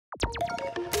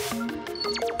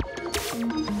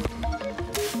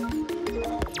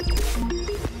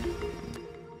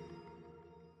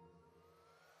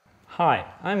Hi,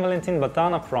 I'm Valentin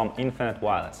Botanov from Infinet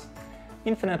Wireless.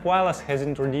 Infinet Wireless has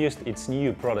introduced its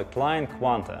new product line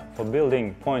Quanta for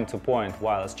building point-to-point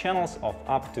wireless channels of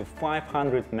up to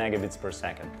 500 megabits per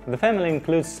second. The family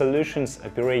includes solutions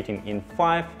operating in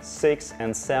 5, 6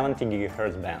 and 70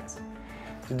 GHz bands.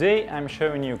 Today I'm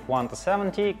showing you Quanta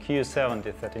 70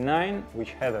 Q7039,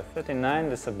 which has a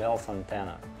 39 dB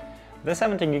antenna. The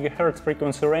 70 GHz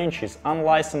frequency range is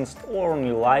unlicensed or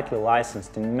only lightly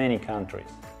licensed in many countries.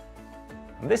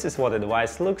 This is what the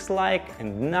device looks like,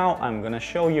 and now I'm gonna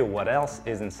show you what else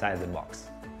is inside the box.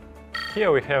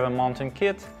 Here we have a mounting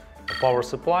kit, a power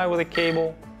supply with a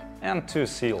cable, and two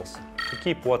seals to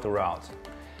keep water out.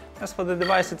 As for the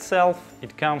device itself,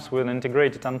 it comes with an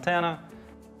integrated antenna,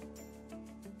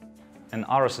 an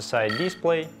RSSI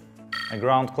display, a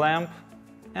ground clamp,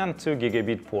 and 2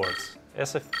 gigabit ports,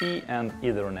 SFP and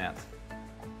Ethernet.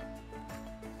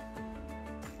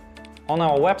 On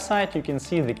our website you can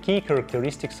see the key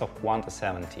characteristics of Quanta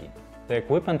 70. The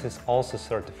equipment is also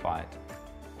certified.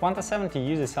 Quanta 70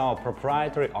 uses our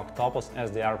proprietary Octopus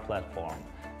SDR platform.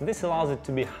 This allows it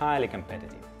to be highly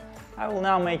competitive. I will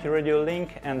now make a radio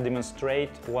link and demonstrate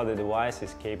what the device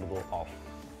is capable of.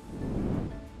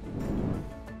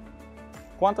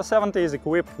 Quanta 70 is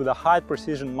equipped with a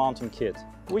high-precision mounting kit,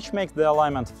 which makes the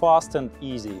alignment fast and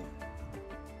easy.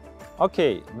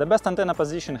 Okay, the best antenna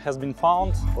position has been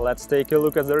found. Let's take a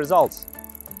look at the results.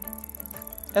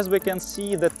 As we can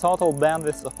see, the total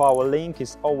bandwidth of our link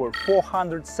is over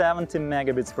 470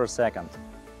 megabits per second.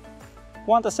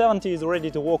 Quanta 70 is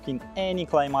ready to work in any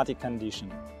climatic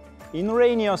condition. In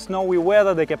rainy or snowy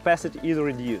weather the capacity is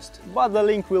reduced, but the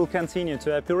link will continue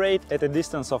to operate at a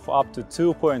distance of up to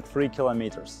 2.3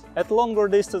 kilometers. At longer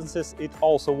distances it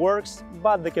also works,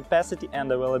 but the capacity and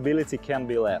availability can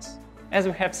be less. As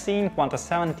we have seen, Quanta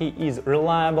 70 is a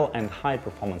reliable and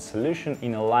high-performance solution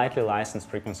in a lightly licensed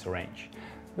frequency range.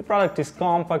 The product is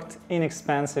compact,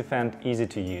 inexpensive and easy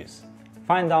to use.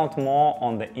 Find out more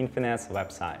on the Infinet's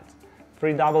website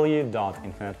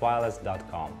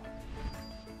www.infinetwireless.com.